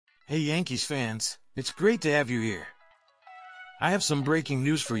Hey Yankees fans, it's great to have you here. I have some breaking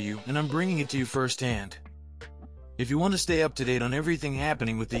news for you, and I'm bringing it to you firsthand. If you want to stay up to date on everything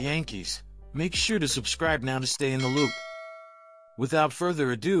happening with the Yankees, make sure to subscribe now to stay in the loop. Without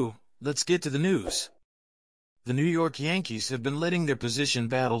further ado, let's get to the news. The New York Yankees have been letting their position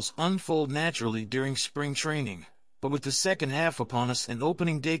battles unfold naturally during spring training, but with the second half upon us and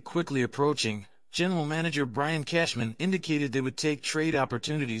opening day quickly approaching, General Manager Cashman indicated they would take trade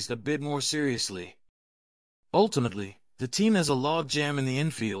opportunities a bit more seriously. Ultimately, the team has a logjam in the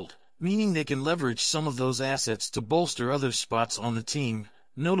infield, meaning they can leverage some of those assets to bolster other spots on the team,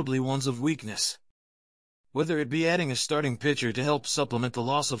 notably ones of weakness. Whether it be adding a starting pitcher to help supplement the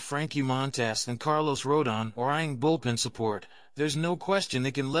loss of Frankie Montas and Carlos Rodon or eyeing bullpen support, there's no question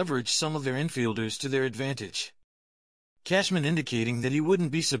they can leverage some of their infielders to their advantage. Cashman indicating that he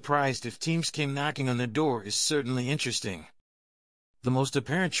wouldn't be surprised if teams came knocking on their door is certainly interesting. The most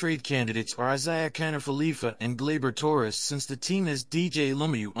apparent trade candidates are Isiah Kiner-Falefa and Gleyber Torres, since the team has DJ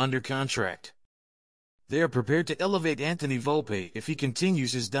LeMahieu under contract. They are prepared to elevate Anthony Volpe if he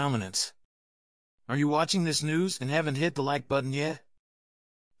continues his dominance. Are you watching this news and haven't hit the like button yet?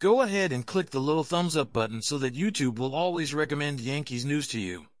 Go ahead and click the little thumbs up button so that YouTube will always recommend Yankees news to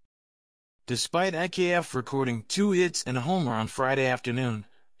you. Despite IKF recording 2 hits and a homer on Friday afternoon,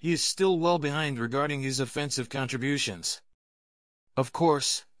 he is still well behind regarding his offensive contributions. Of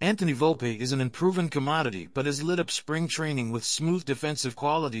course, Anthony Volpe is an unproven commodity but has lit up spring training with smooth defensive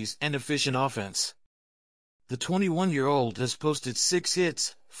qualities and efficient offense. The 21-year-old has posted 6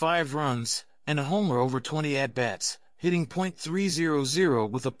 hits, 5 runs, and a homer over 20 at-bats, hitting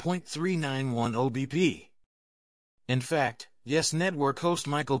 .300 with a .391 OBP. In fact, Yes Network host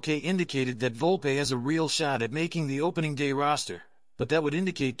Michael Kay indicated that Volpe has a real shot at making the opening day roster, but that would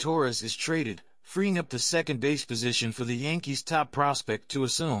indicate Torres is traded, freeing up the second base position for the Yankees' top prospect to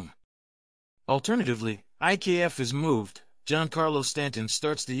assume. Alternatively, IKF is moved, Giancarlo Stanton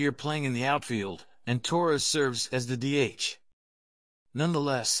starts the year playing in the outfield, and Torres serves as the DH.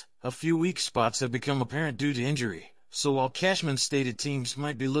 Nonetheless, a few weak spots have become apparent due to injury, so while Cashman stated teams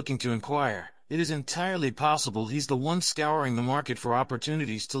might be looking to inquire, it is entirely possible he's the one scouring the market for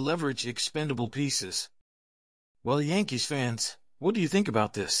opportunities to leverage expendable pieces. Well, Yankees fans, what do you think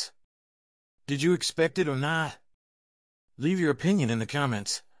about this? Did you expect it or not? Leave your opinion in the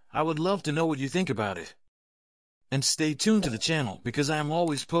comments. I would love to know what you think about it. And stay tuned to the channel because I am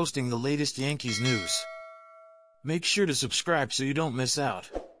always posting the latest Yankees news. Make sure to subscribe so you don't miss out.